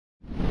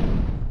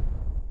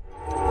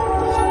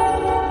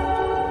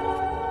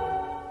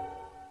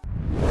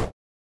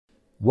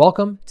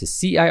Welcome to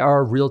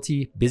CIR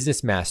Realty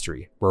Business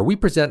Mastery, where we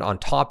present on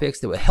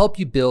topics that will help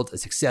you build a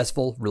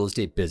successful real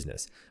estate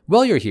business.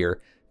 While you're here,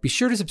 be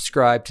sure to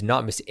subscribe to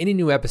not miss any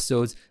new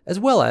episodes, as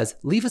well as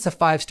leave us a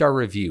 5-star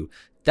review.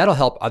 That'll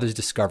help others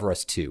discover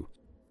us too.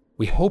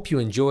 We hope you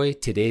enjoy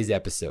today's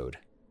episode.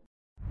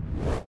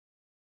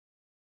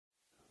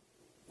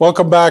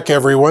 Welcome back,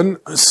 everyone.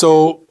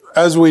 So,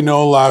 as we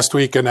know, last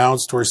week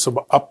announced were some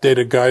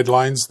updated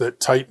guidelines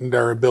that tightened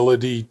our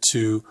ability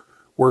to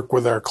work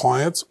with our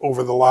clients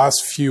over the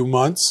last few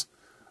months.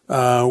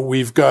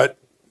 We've got,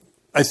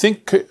 I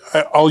think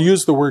I'll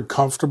use the word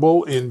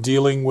comfortable in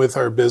dealing with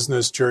our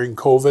business during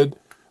COVID,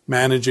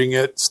 managing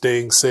it,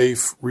 staying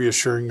safe,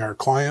 reassuring our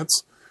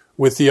clients.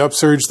 With the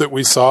upsurge that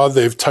we saw,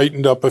 they've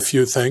tightened up a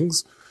few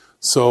things.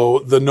 So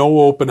the no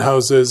open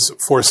houses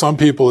for some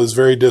people is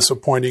very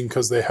disappointing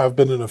because they have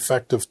been an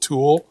effective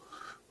tool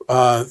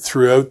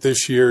throughout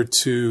this year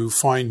to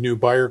find new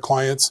buyer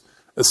clients,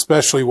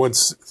 especially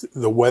once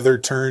the weather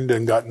turned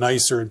and got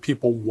nicer and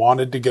people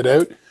wanted to get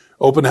out.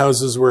 Open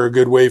houses were a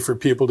good way for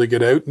people to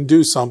get out and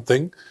do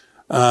something.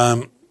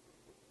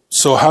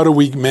 So how do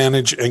we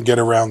manage and get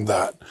around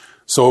that?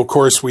 So, of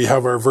course, we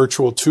have our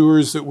virtual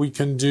tours that we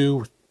can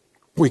do.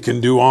 We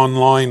can do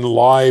online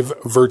live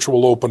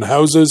virtual open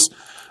houses.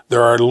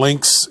 There are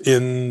links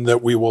in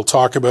that we will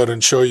talk about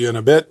and show you in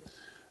a bit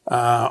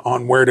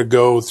on where to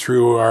go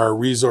through our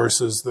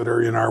resources that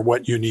are in our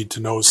What You Need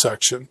to Know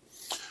section.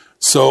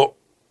 So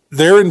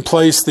they're in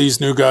place,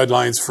 these new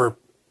guidelines, for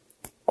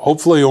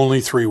hopefully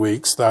only 3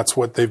 weeks. That's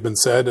what they've been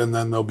said, and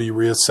then they'll be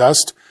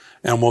reassessed,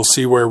 and we'll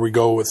see where we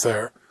go with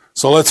there.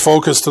 So let's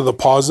focus to the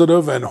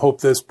positive and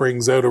hope this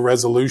brings out a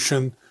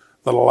resolution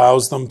that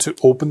allows them to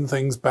open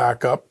things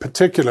back up,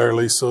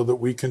 particularly so that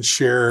we can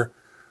share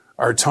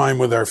our time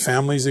with our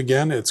families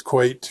again. It's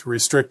quite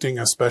restricting,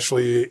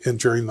 especially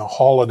during the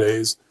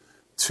holidays,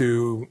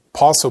 to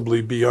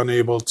possibly be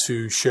unable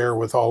to share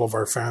with all of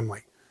our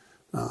family.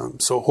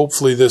 So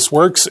hopefully this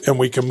works and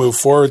we can move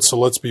forward. So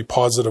let's be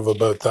positive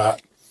about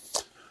that.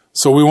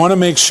 So we want to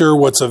make sure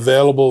what's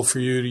available for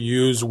you to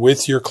use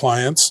with your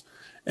clients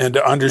and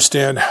to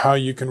understand how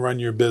you can run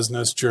your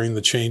business during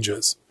the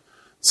changes.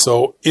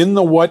 So in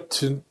the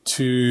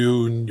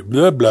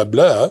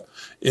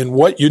in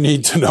what you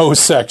need to know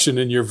section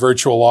in your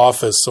virtual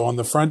office. So on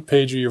the front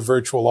page of your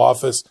virtual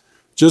office,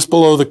 just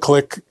below the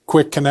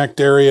quick connect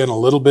area and a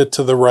little bit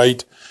to the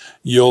right,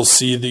 you'll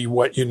see the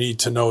What You Need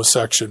to Know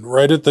section.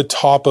 Right at the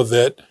top of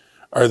it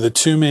are the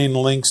two main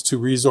links to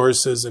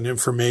resources and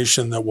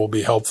information that will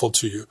be helpful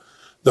to you.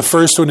 The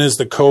first one is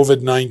the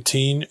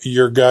COVID-19,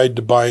 Your Guide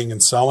to Buying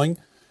and Selling.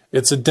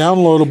 It's a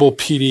downloadable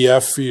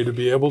PDF for you to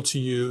be able to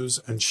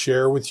use and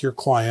share with your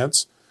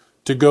clients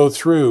to go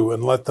through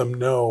and let them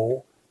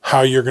know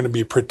how you're going to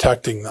be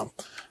protecting them,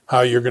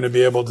 how you're going to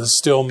be able to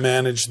still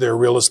manage their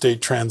real estate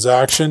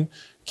transaction,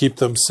 keep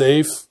them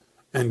safe,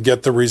 and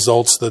get the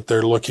results that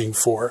they're looking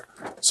for.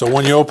 So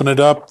when you open it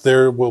up,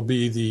 there will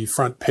be the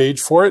front page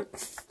for it.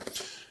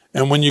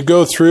 And when you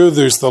go through,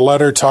 there's the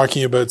letter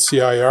talking about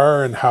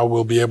CIR and how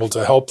we'll be able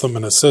to help them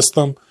and assist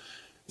them.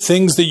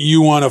 Things that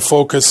you want to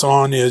focus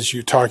on is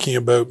you're talking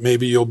about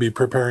maybe you'll be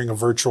preparing a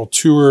virtual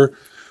tour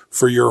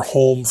for your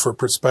home for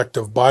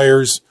prospective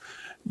buyers.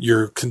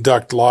 You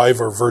conduct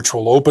live or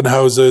virtual open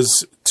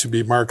houses to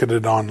be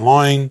marketed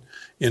online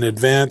in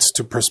advance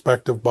to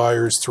prospective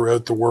buyers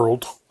throughout the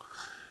world.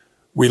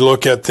 We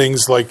look at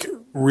things like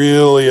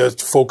really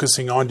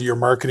focusing onto your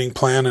marketing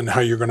plan and how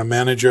you're going to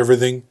manage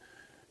everything.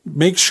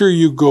 Make sure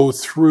you go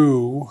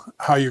through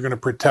how you're going to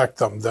protect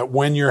them, that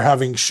when you're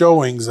having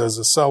showings as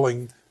a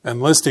selling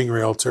and listing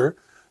realtor,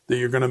 that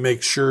you're going to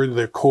make sure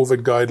the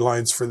COVID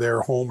guidelines for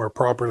their home are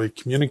properly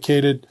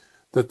communicated,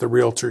 that the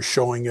realtor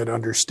showing it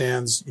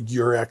understands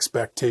your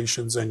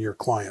expectations and your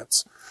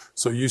clients.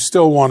 So you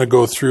still want to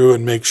go through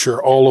and make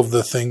sure all of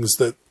the things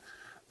that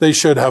they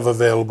should have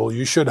available.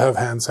 You should have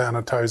hand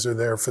sanitizer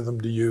there for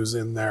them to use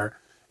in there.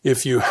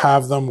 If you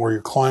have them or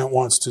your client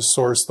wants to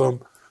source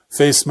them,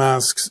 face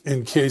masks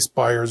in case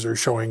buyers are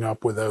showing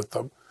up without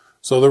them.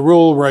 So the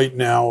rule right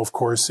now, of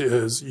course,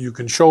 is you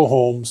can show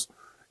homes.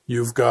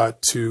 You've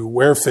got to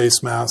wear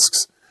face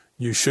masks.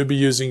 You should be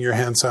using your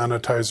hand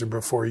sanitizer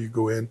before you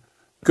go in.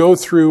 Go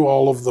through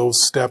all of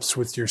those steps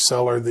with your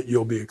seller that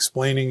you'll be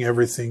explaining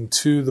everything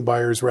to the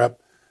buyer's rep,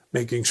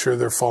 making sure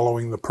they're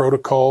following the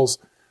protocols.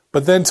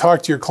 But then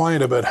talk to your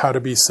client about how to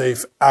be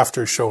safe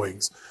after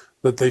showings,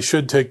 that they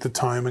should take the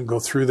time and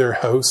go through their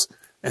house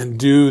and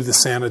do the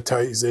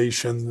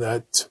sanitization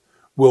that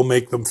will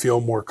make them feel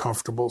more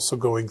comfortable. So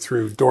going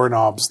through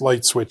doorknobs,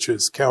 light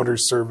switches, counter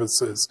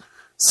services,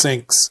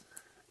 sinks.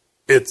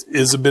 It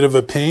is a bit of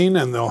a pain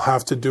and they'll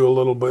have to do a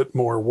little bit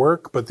more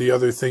work. But the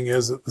other thing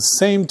is at the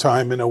same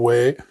time, in a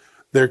way,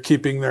 they're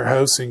keeping their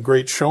house in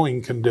great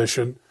showing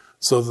condition,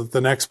 so that the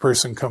next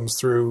person comes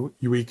through,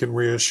 we can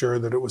reassure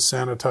that it was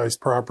sanitized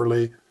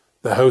properly,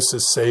 the house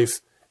is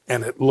safe,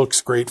 and it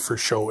looks great for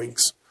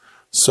showings.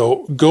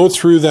 So go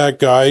through that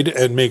guide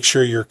and make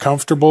sure you're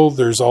comfortable.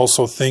 There's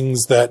also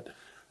things that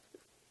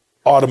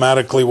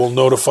automatically will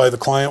notify the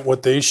client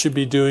what they should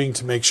be doing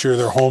to make sure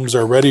their homes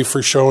are ready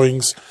for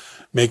showings,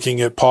 making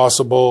it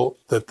possible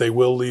that they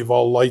will leave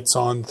all lights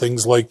on,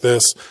 things like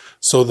this,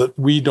 so that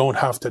we don't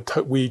have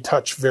to, we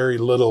touch very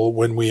little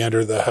when we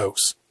enter the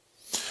house.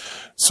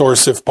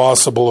 Source, if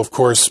possible, of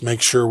course, make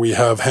sure we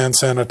have hand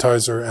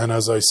sanitizer and,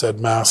 as I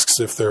said, masks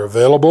if they're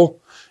available,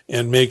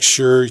 and make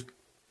sure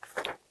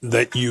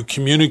that you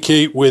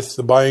communicate with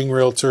the buying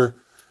realtor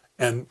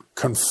and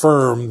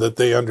confirm that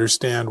they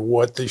understand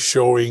what the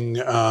showing,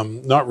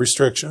 not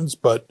restrictions,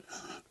 but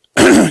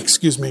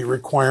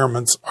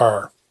requirements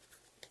are.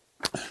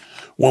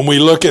 When we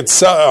look at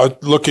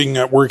looking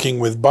at working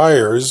with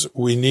buyers,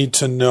 we need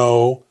to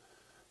know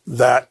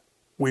that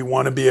we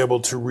want to be able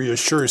to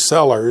reassure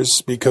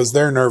sellers because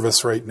they're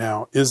nervous right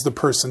now. Is the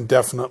person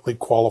definitely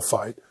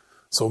qualified?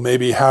 So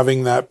maybe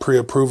having that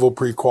pre-approval,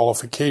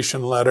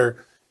 pre-qualification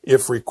letter,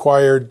 if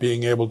required,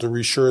 being able to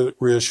reassure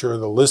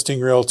the listing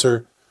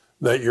realtor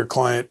that your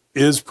client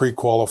is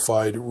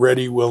pre-qualified,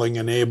 ready, willing,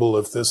 and able,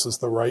 if this is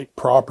the right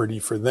property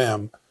for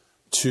them,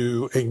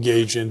 to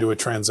engage into a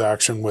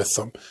transaction with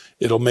them.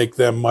 It'll make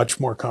them much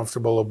more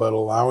comfortable about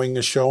allowing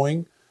a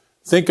showing.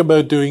 Think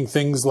about doing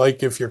things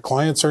like, if your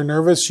clients are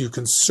nervous, you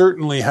can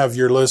certainly have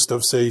your list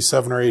of, say,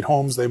 7 or 8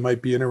 homes they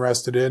might be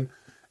interested in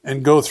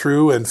and go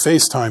through and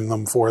FaceTime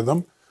them for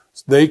them.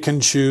 They can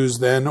choose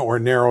then or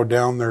narrow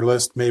down their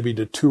list maybe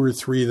to 2 or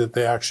 3 that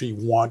they actually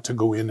want to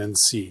go in and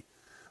see.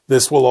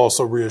 This will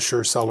also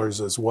reassure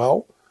sellers as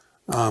well.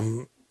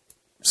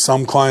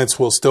 Some clients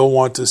will still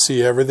want to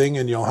see everything,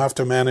 and you'll have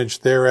to manage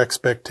their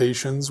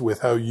expectations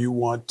with how you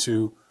want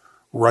to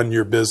run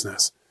your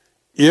business.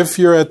 If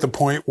you're at the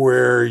point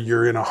where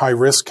you're in a high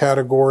risk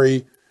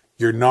category,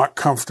 you're not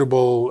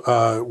comfortable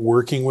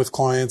working with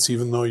clients,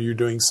 even though you're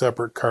doing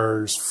separate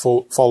cars,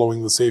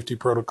 following the safety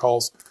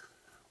protocols,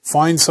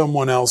 find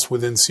someone else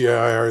within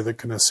CIR that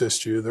can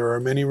assist you. There are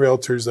many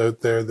realtors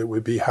out there that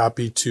would be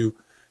happy to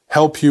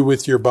help you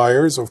with your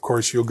buyers. Of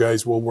course, you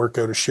guys will work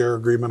out a share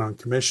agreement on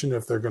commission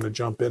if they're going to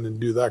jump in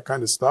and do that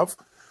kind of stuff.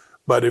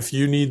 But if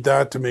you need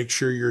that to make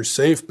sure you're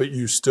safe, but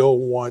you still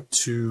want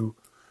to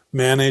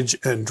manage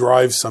and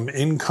drive some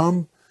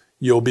income,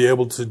 you'll be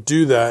able to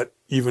do that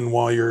even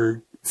while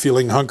you're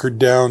feeling hunkered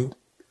down,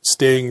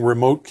 staying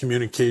remote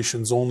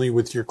communications only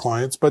with your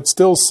clients, but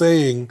still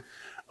saying,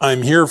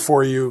 I'm here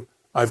for you.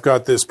 I've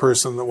got this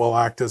person that will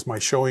act as my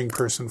showing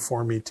person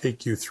for me,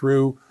 take you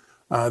through.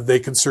 They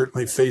can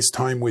certainly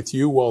FaceTime with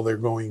you while they're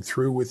going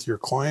through with your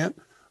client.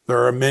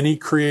 There are many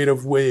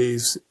creative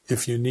ways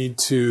if you need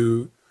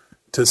to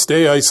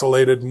stay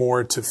isolated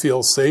more, to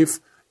feel safe,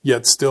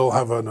 yet still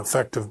have an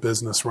effective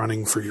business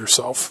running for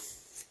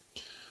yourself.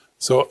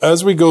 So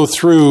as we go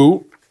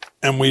through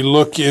and we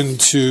look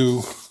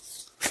into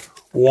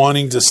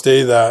wanting to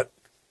stay that,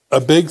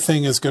 a big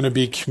thing is going to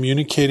be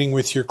communicating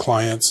with your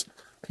clients,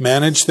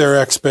 manage their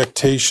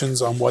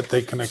expectations on what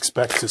they can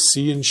expect to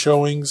see in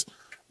showings.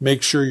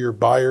 Make sure your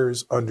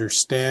buyers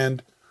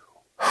understand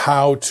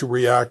how to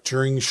react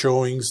during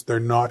showings. They're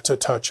not to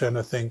touch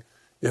anything.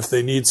 If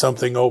they need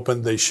something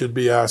open, they should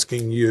be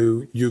asking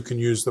you. You can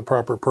use the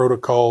proper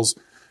protocols.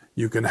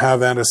 You can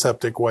have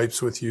antiseptic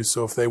wipes with you.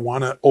 So if they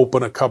want to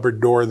open a cupboard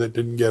door that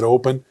didn't get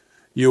open,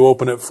 you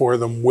open it for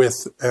them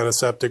with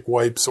antiseptic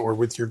wipes or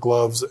with your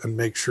gloves, and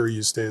make sure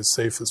you stay as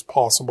safe as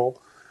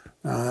possible.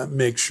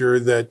 Make sure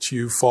that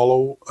you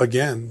follow,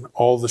 again,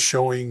 all the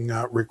showing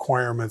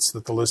requirements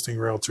that the listing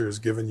realtor has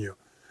given you.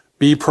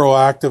 Be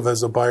proactive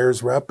as a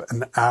buyer's rep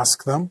and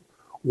ask them,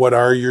 what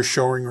are your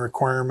showing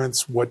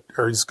requirements? What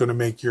is going to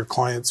make your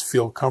clients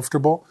feel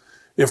comfortable?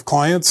 If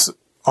clients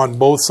on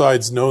both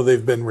sides know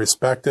they've been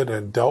respected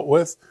and dealt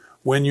with,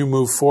 when you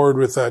move forward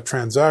with that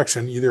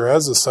transaction, either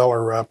as a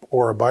seller rep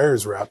or a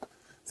buyer's rep,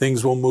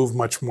 things will move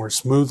much more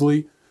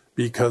smoothly,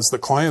 because the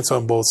clients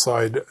on both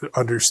sides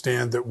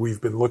understand that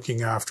we've been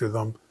looking after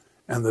them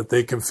and that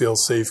they can feel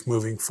safe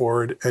moving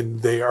forward,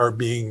 and they are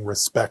being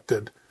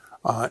respected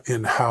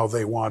in how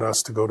they want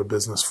us to go to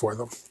business for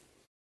them.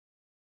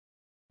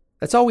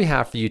 That's all we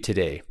have for you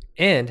today.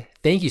 And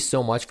thank you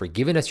so much for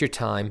giving us your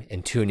time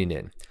and tuning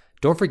in.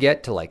 Don't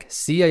forget to like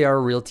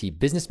CIR Realty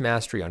Business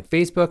Mastery on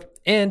Facebook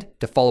and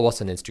to follow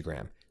us on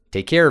Instagram.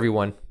 Take care,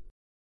 everyone.